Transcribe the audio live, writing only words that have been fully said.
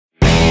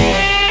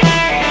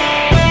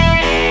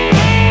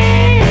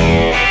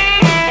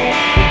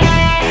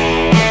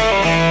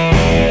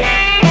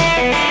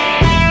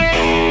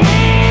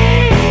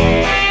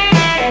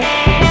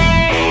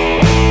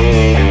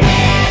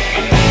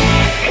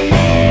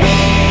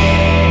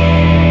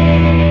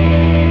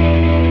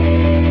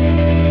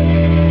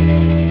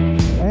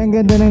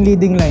ganda ng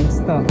leading lines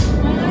to.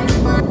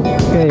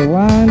 Okay,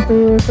 1,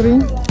 2,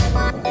 3.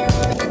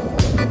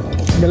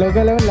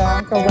 Galaw-galaw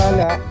lang,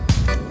 kabala.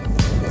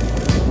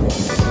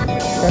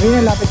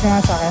 Karina, lapit ka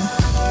nga sa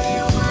akin.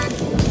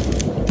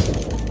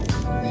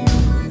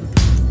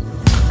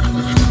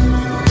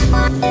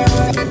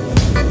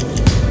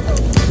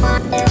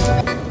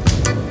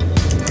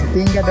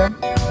 Tingin ka doon.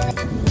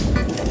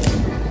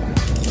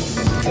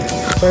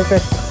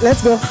 Perfect.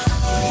 Let's go.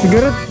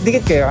 Siguro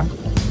dikit kayo.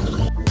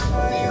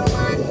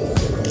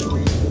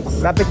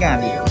 Lapit nga.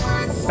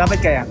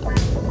 Lapit kaya.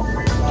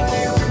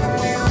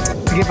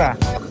 Sige pa.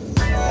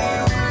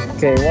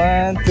 Okay,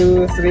 1,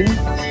 2, 3.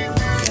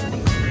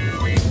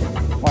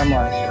 One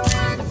more.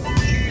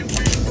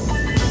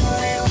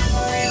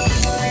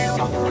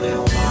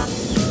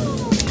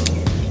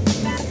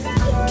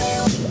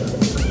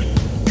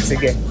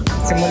 Sige.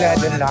 Simula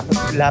doon,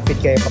 lapit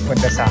kayo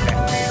papunta sa akin.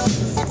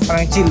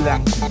 Parang chill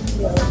lang.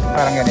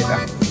 Parang ganito.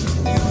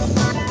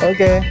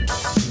 Okay.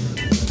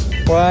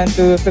 1,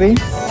 2, 3.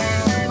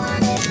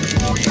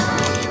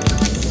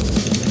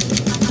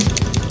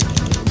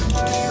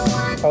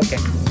 Okay.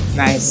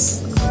 Nice.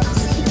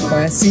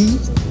 Wanna see?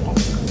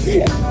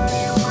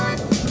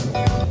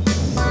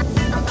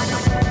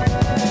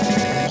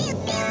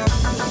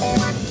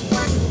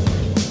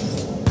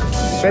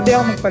 Pwede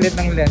ako magpalit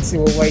ng lens,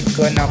 i-wide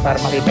ko na para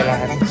makita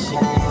lahat.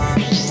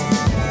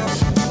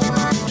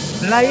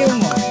 Layo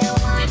mo.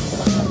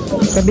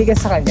 Sabi ka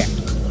sa kanya.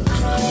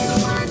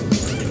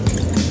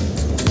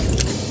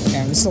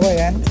 Yan, gusto ko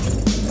yan.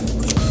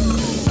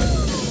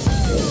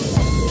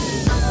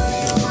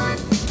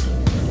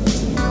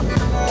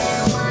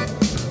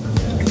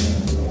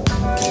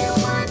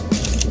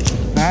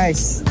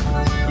 Nice.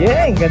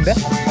 Yeah, ang ganda.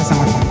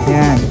 Masama.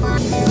 Yan.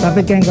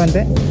 Tapit ka yung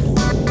konti.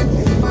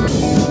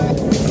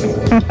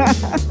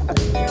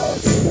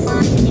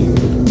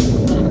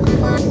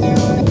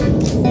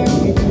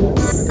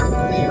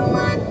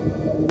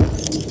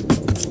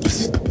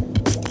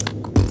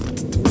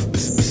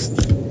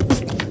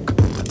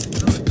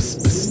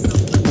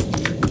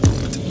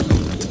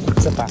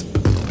 Isa pa.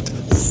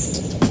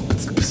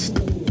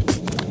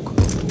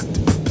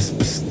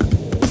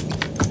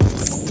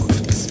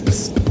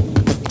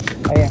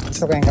 Ayan,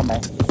 gusto ko yung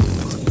kamay.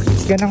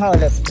 Ganun ka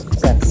ulit.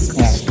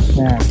 Yan.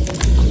 Yan.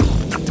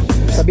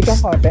 Tabi ka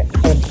konti.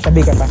 Tabi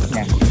ka pa.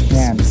 Yan.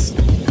 Yan.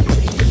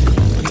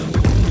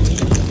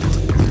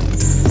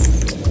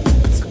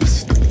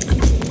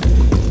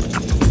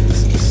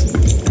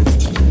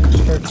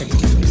 Perfect.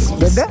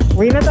 Ganda?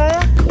 Uwi na tayo.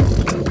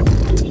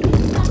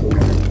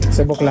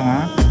 Subok lang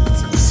ha.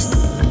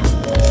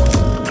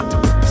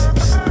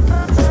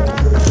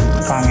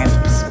 Pangit.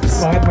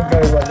 Pangit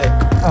magkaiwalay.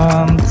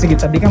 Sige,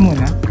 tabi ka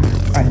muna.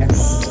 Kanya.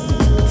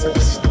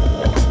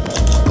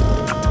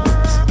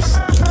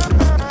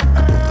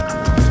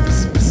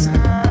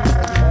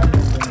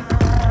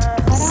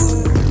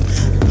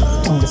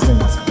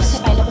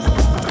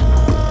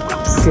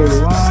 Okay,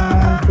 1,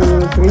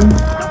 2, 3.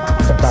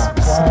 Isa pa.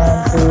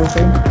 1, 2,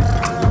 3.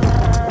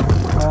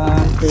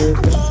 1, 2,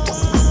 3.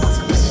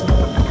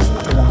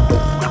 Ilang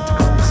po.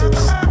 1,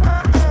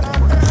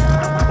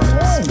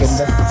 2.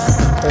 Ganda.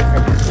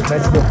 Perfect.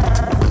 Let's go.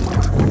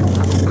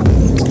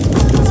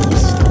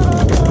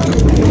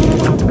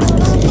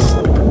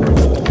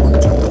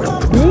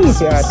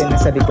 Si ate na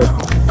sa likod.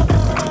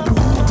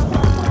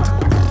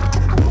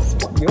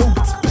 Yun.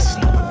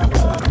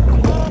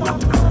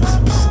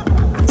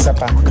 Isa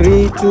pa.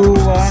 3, 2,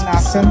 1,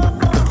 action.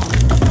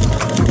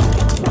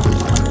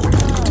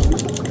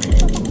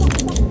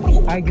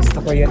 Ay, gusto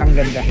ko yan. Ang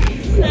ganda.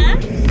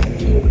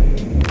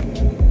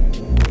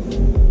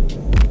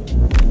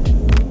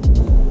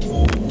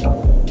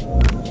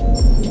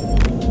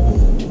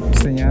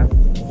 Gusto niya?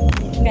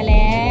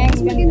 Galing.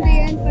 Maganda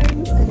yan.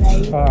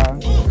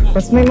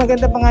 Mas may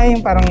maganda pa nga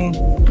yung parang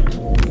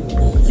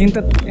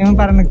yung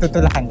parang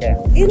nagtutulakan kayo.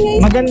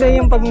 Maganda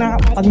yung pag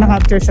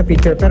na-capture sa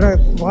picture pero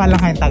mukha lang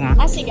kayong tanga.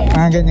 Ah, sige.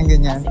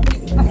 Ganyan. Sige.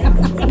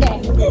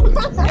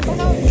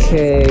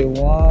 Okay,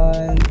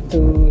 1,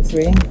 2,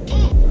 3.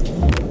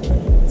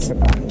 Isa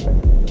pa.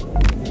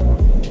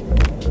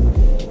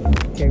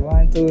 Okay,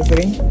 1, 2,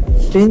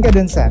 3. Tingin ka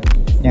dun sa.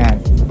 Yan.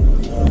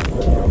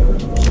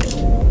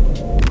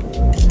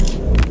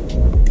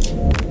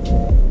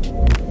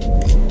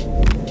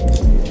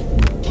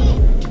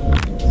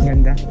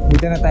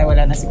 Dito na tayo,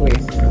 wala na si Quay.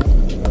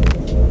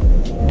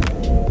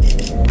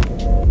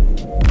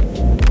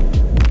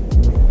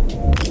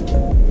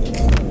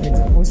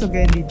 Usog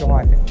kayo dito ko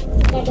ate.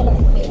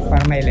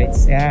 Para may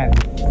lights. Yan.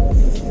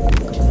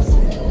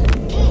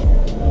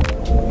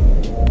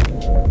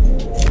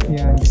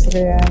 Yan. Gusto ko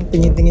yan.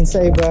 Tingin-tingin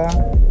sa iba.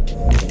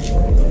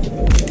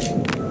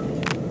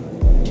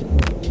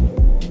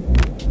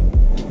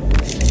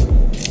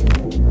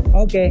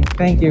 Okay.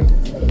 Thank you.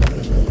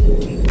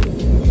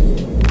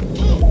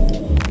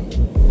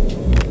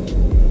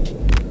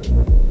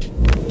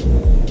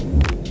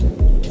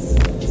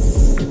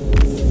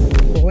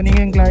 Kukunin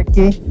yung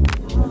Clarke.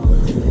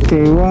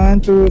 Okay,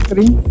 1, 2,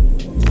 3.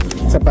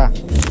 Isa pa.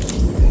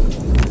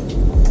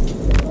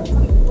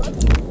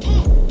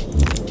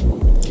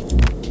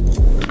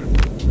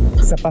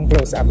 Sa pang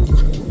close up.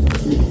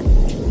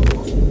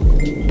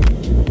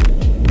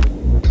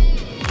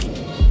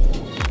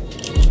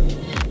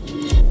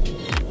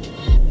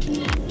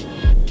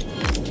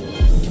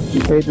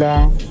 Wait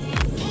lang.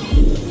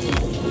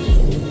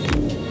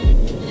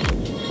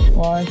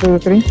 1, 2,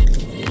 3.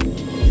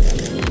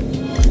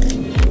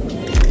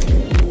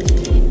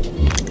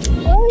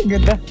 Ay,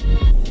 ganda.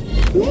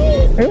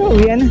 Ay,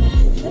 uwi na.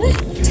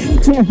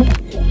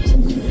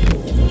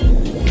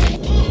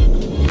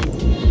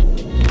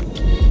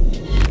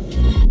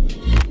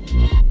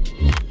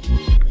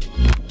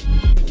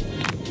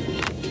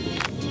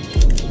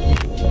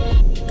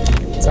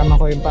 Sama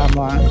ko yung paa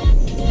mo, ha.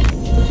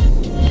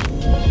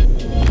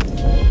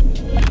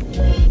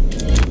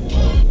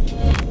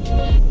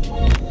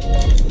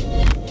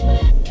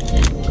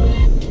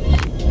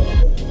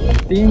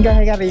 Tingin ka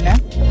kay Karina?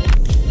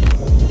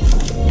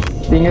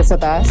 Tingin sa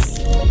taas?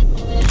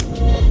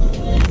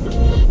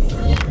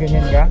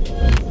 Ganyan ka?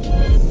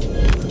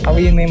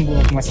 Hawiin mo yung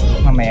buhok mas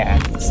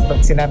mamaya. Pag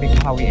sinabi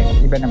kong hawiin,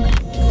 iba naman.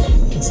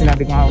 Pag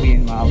sinabi kong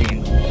hawiin mo,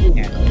 hawiin mo.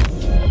 Yan.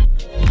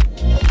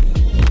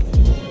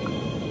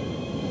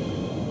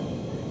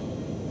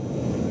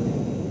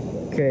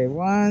 Okay,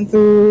 1,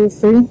 2,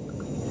 3.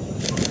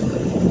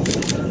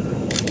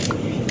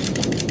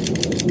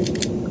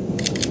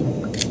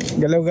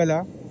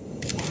 Galaw-galaw.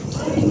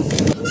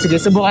 Sige,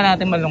 subukan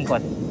natin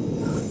malungkot.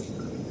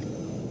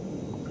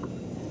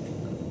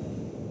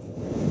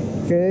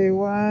 Okay,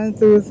 1,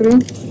 2,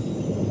 3.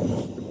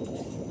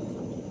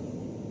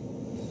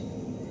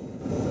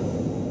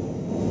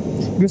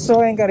 Gusto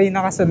ko yung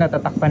Karina kasi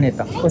natatakpan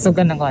ito. Usog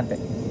ka ng konti.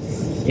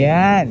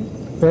 Yan.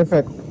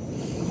 Perfect.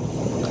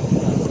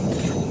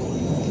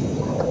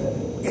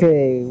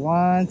 Okay,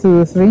 1,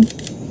 2,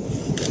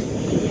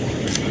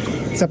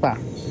 3. Isa pa.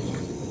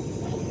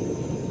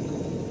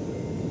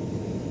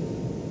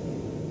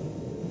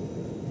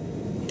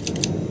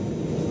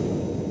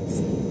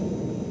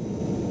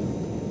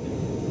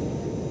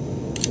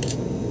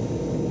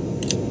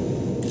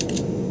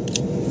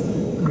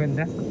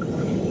 Ganda.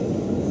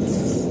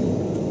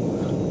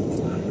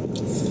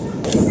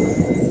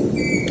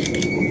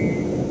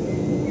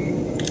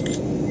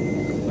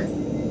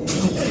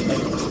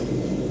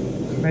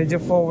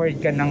 Medyo forward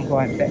ka ng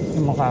konti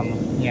yung mukha mo.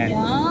 Yan.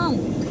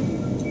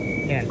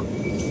 Yan.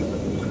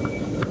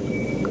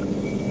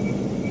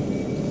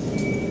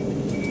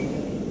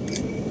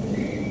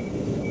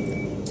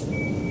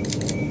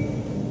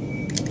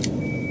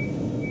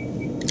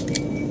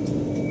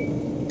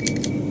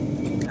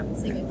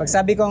 Pag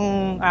sabi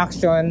kong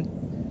action,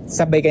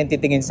 sabay kayong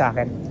titingin sa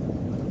akin.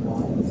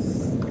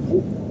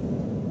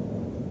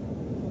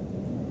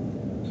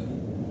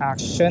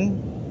 Action.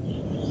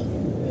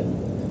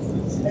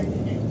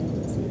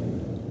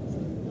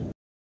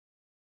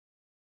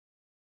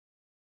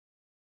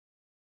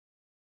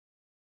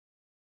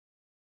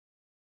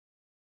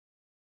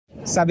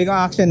 Sabi kong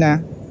action na.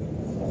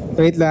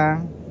 Wait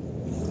lang.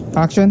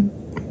 Action.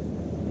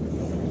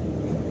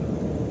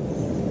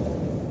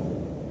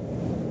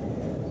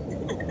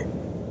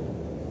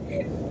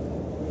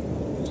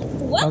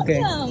 Welcome!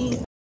 Okay.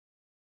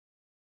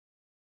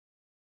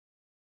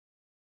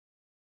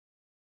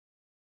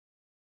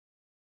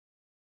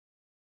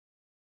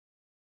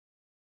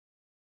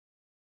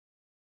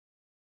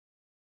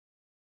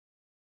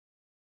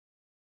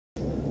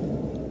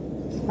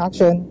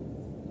 Action.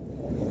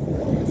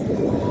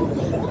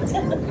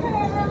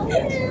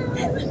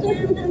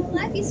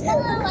 Life is fun,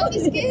 life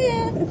is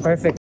good.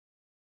 Perfect.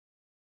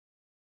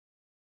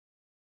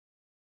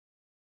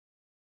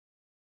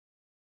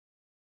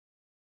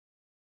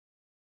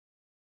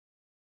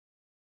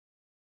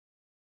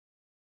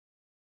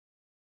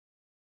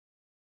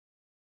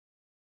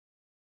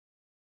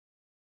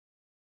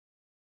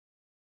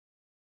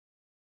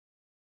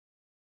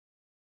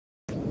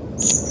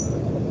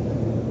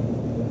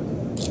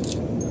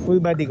 Full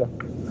body ko.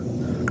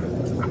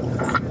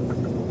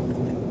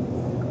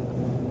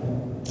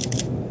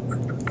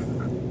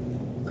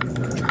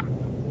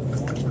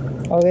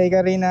 Okay,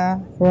 Karina.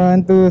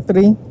 1, 2,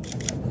 3.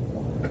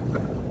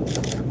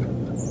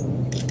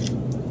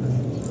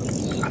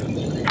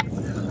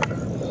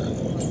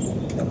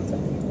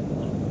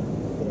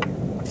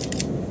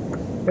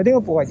 Pwede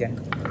upo ka dyan.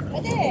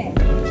 Pwede.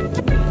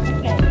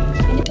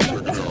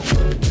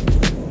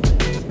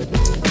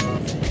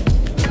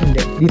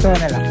 Hindi, dito ka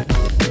na lang.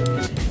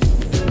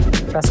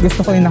 Tapos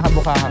gusto ko yung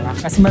nakabuka ka nga.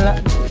 Kasi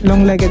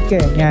long-legged ka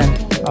eh. Yan.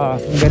 Oh,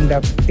 ang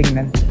ganda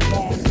tingnan.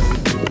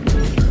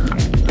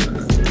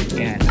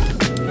 Yan.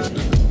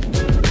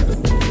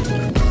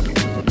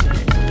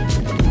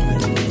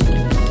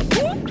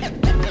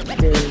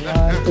 Okay,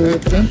 1, 2,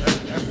 3.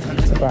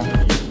 Isa pa.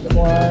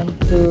 1,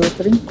 2,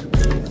 3.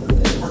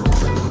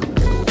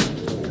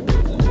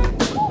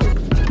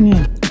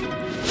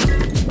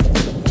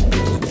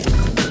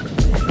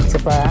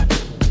 Isa pa.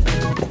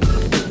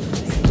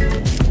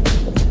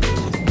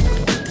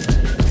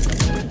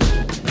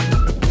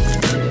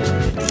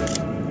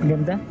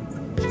 Ganda.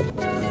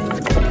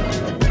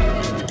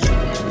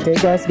 Okay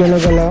guys,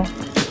 galaw-galaw.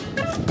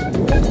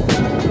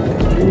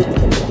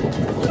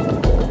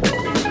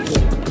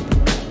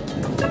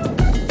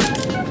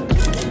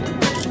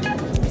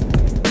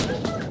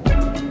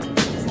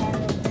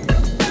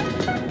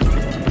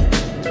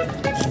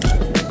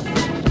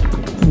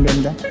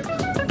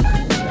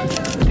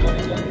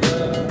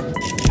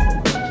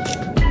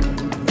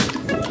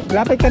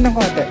 Lapit ka ng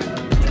konti.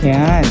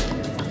 Yan.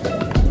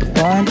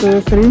 1,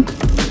 2, 3.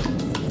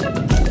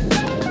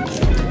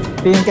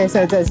 Tingin kayo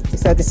sa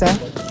isa't isa.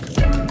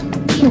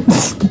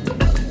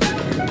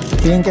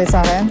 Tingin kayo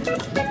sa akin.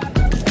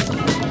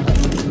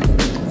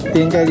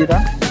 Tingin kayo dito.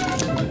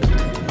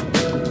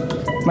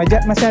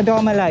 Masyado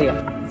ka malayo.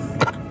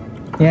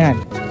 Yan.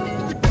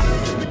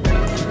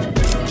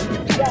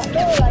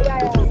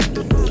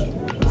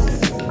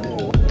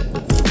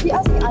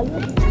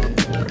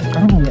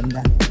 Parang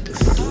maganda.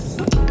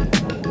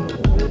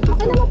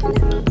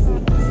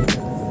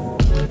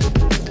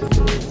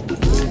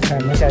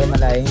 Masyado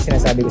malayo yung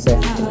sinasabi ko sa'yo.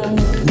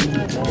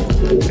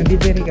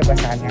 Nandibiri ka ba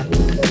sa kanya?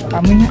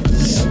 Amoy nga.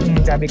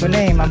 Sabi ko na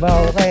eh,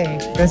 mabaho ka eh.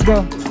 Let's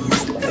go.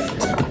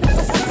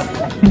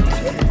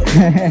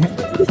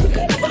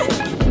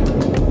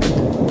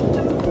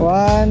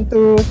 One,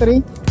 two, three.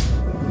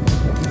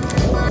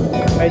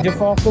 Medyo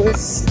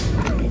focus.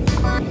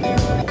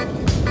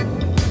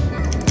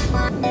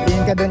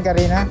 Tingin ka dun,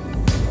 Karina.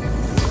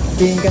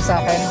 Tingin ka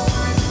sa akin.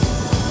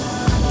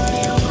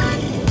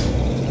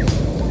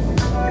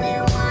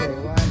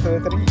 Okay,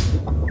 1, 2, 3.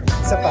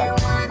 Isa pa.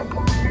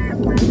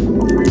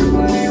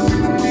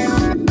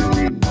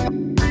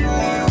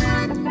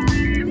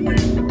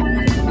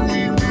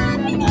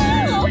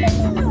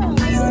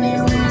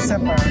 Isa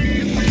pa.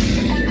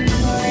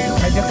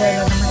 Medyo kaya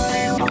naman.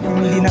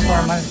 Hindi na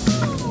formal.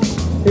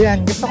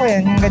 Ayan, gusto ko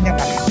yan. Yung ganyan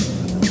ka.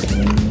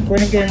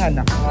 Kunin ko yung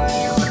ano.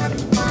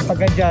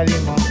 Pagka-jolly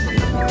mo.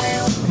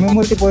 May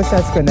multiple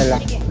shots ko na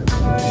lang.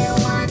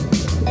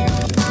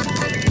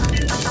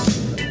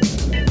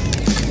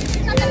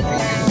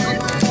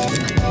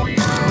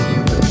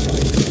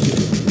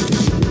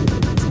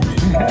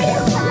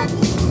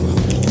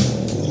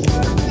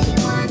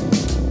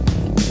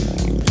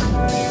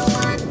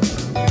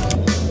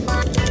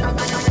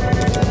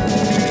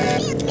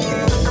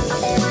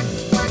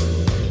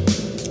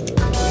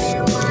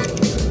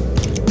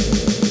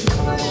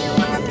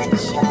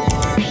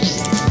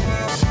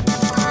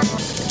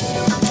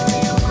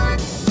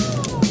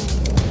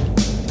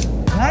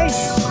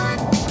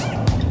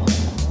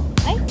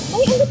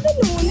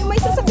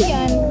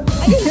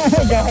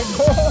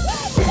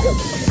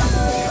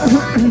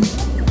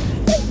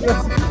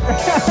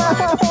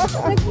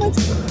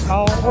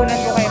 Oo, kukunan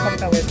ko kayo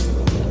pagtawid.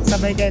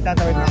 Sabay kayo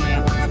tatawid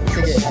mamaya.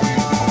 Sige.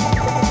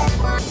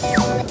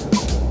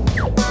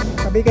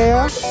 Sabay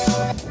kayo?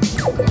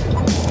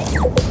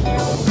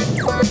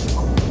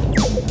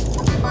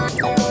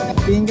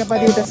 Tingin ka pa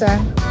dito sa...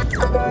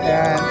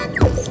 Ayan.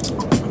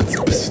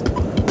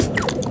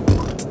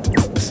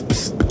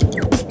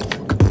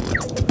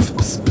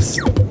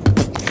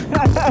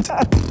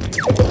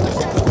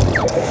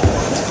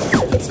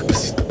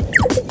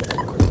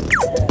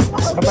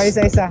 Kapag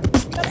isa-isa.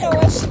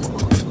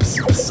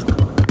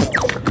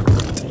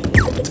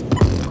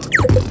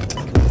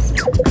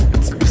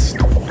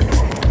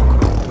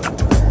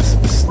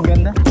 Ang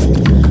ganda.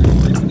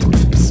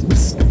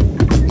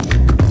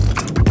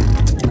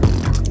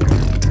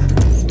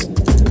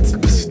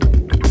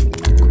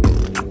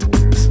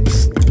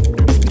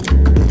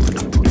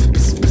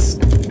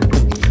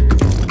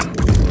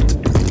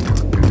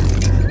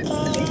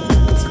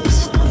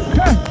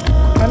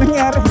 Anong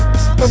nangyari?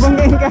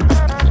 Pabanggain ka.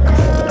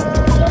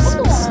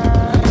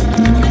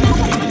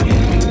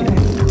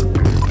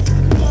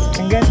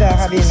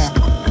 Karina.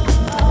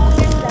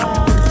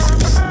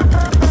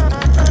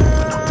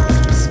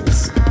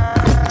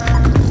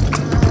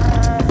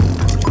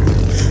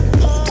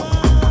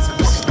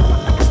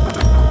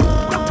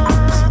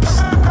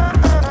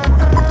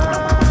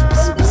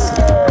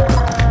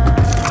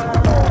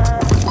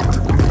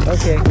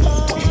 Okay.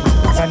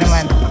 Ito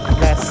naman.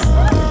 Last.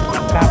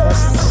 Tapos,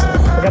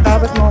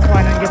 pagkatapos mo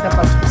kukuha ng kita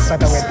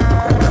pagpatawid.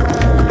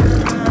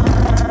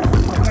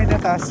 Pag may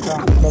dataas ka,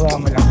 baba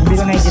mo lang. Hindi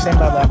ko nakikita yung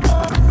baba.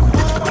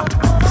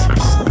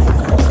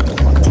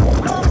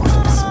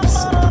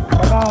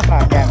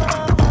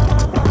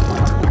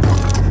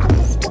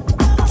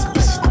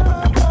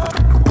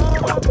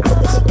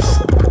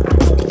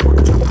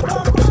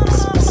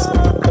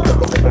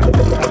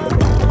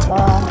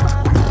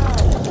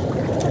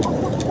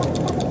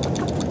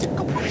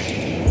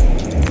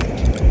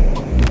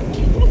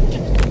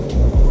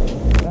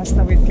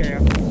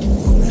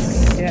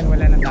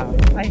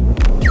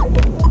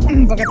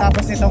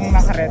 Pagkatapos nitong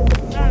nakaret,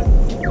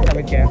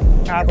 tawid kayo.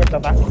 Nakabot ba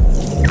ba?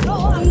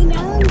 Oo, ayun.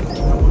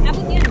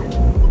 Abot yan.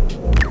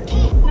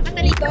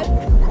 Nakatalikod?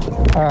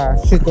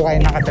 Shoot ko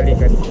kayo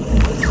nakatalikod.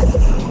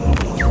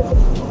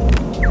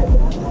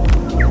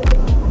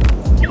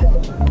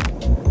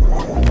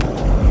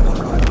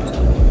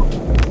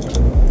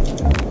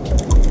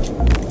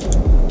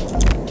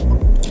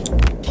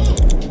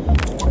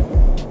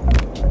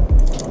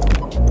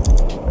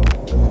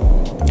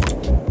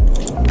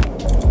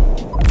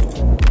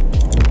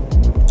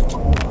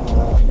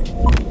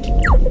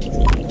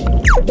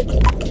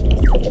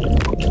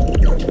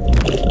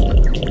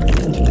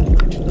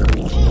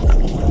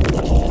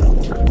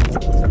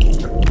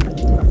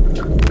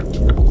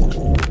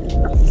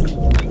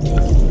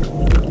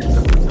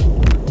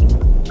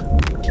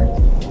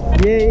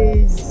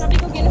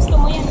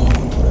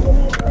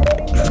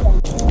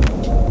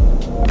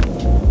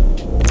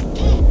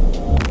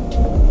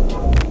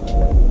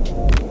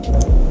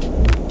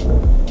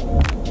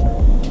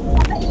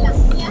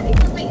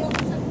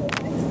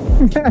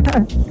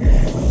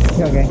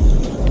 Okay.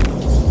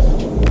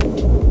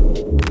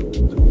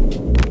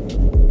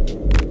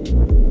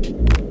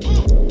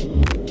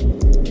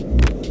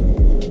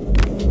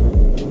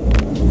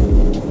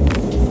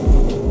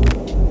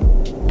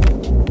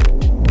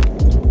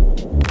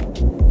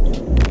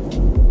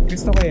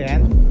 Gusto ko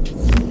yan.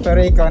 Pero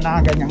ikaw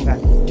nakaganyan ka.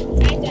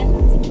 Ay, dyan.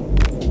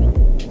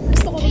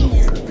 Gusto ko rin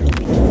yan.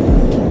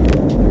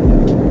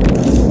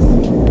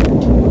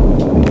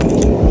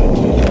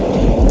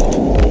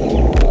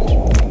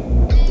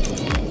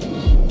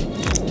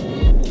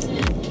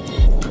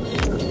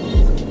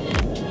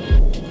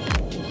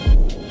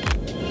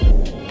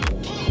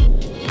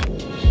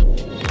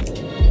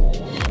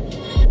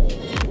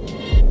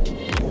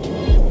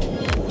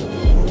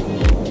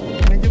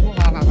 Medyo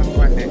bumaka kang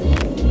konti.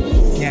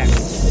 Yan.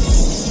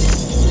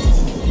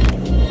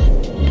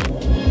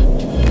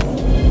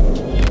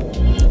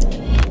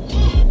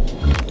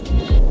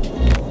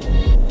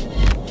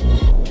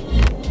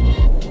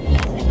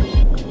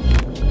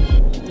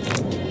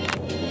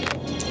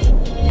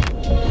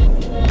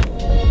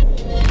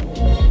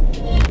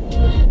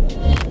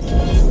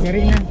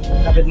 Karina,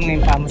 lapit mo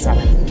yung paa mo sa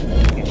akin.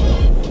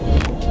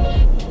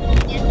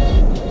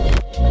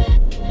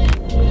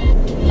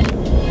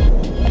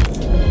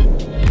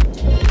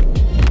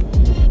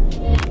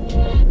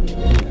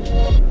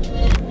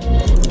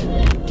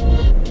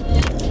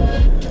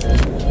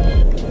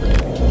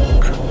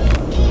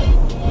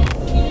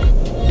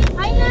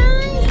 Ay,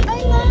 nice!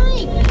 I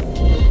like!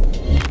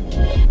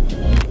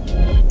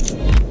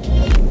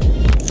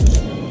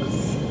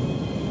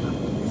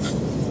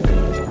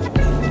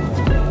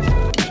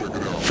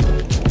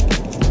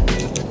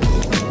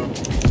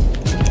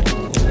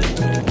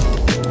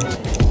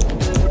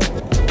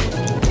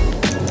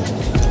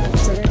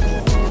 Sige.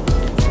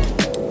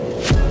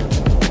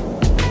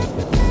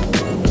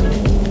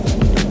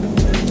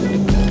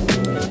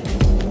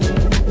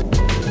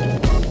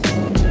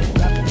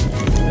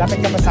 Lapit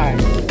ka pa sa akin.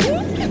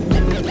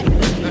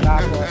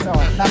 Tapos, so,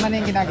 tama na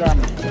yung ginagawa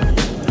mo.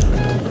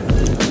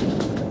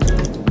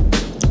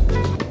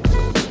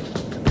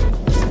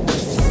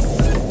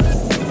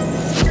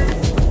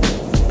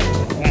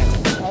 Yan.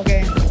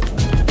 Okay.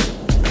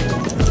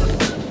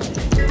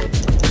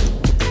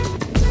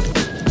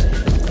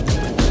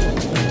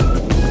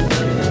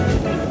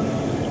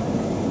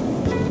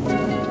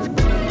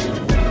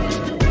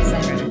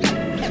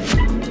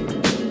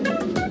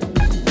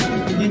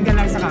 Tingin ka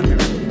lang sa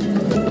camera.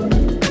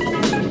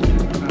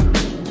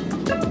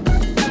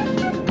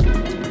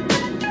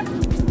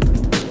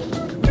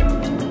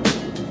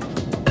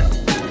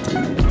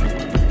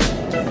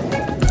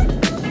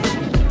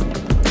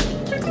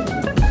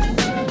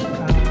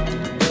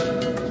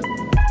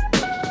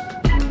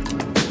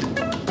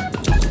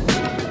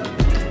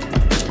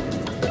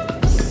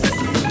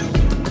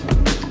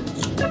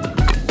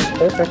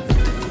 Perfect.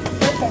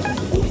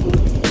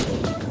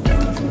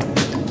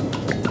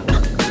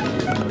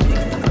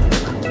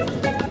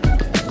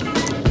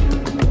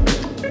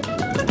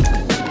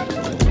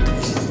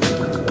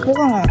 Upo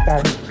ka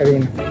nga,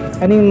 Karina.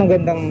 Ano yung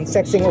magandang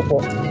sexing upo?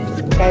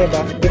 Kaya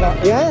ba?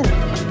 Yan!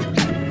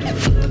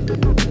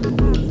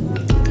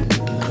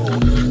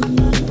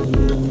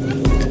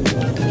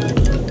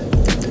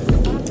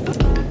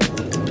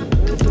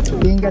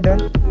 Tingin ka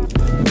doon?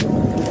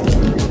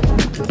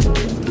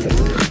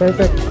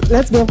 Perfect.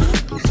 Let's go!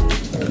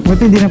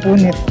 Buti hindi na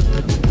punit.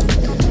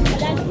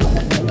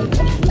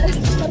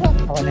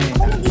 Ako na yun.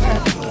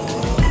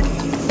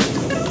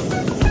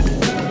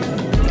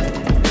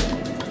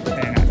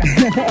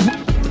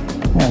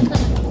 Ayan.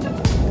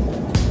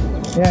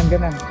 Yan,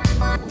 ganun.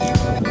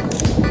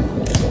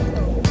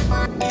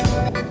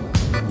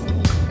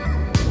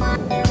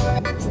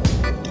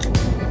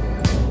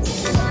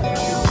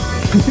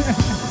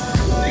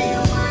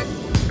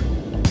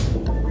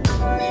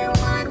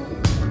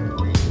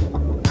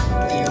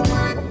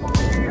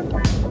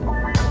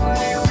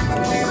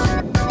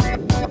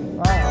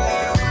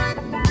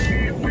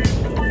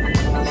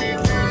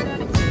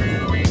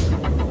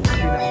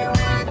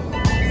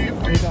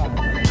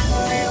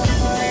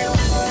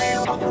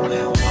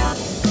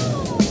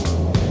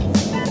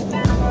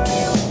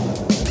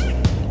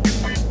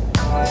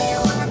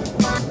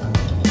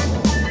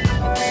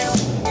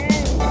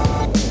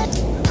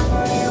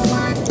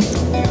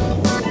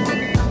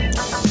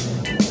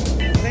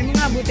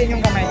 Abutin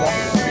yung kamay ko.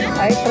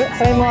 Ay,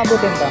 try mo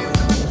abutin to.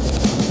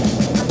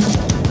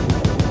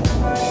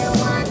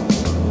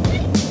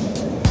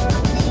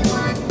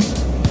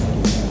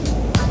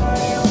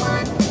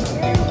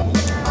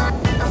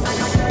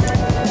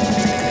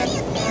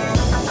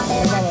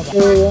 So,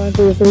 1,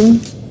 2, 3.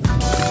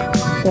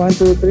 1,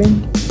 2,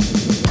 3.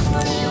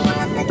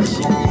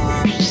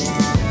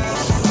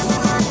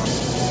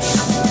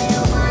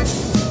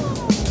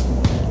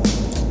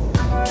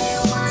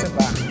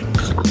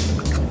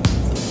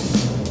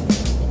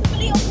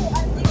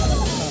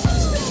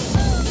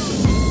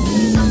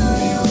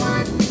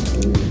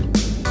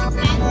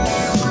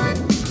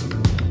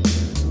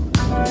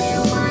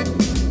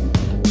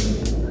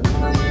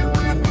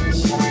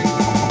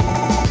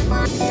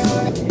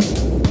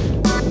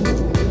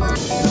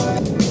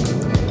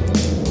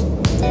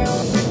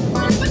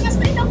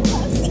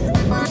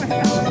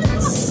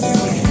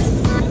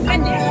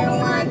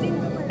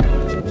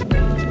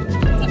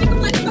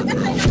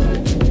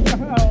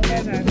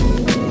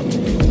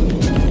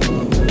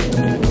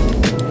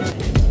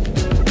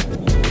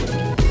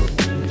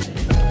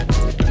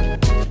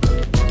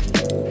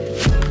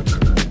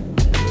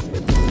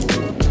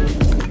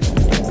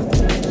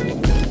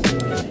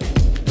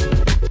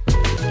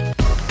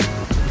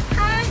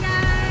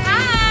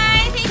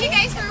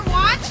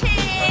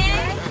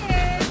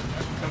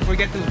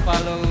 forget to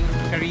follow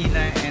Karina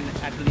and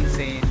at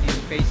Lindsay in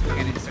Facebook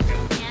and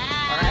Instagram.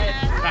 Yeah.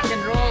 Alright, rock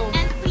and roll!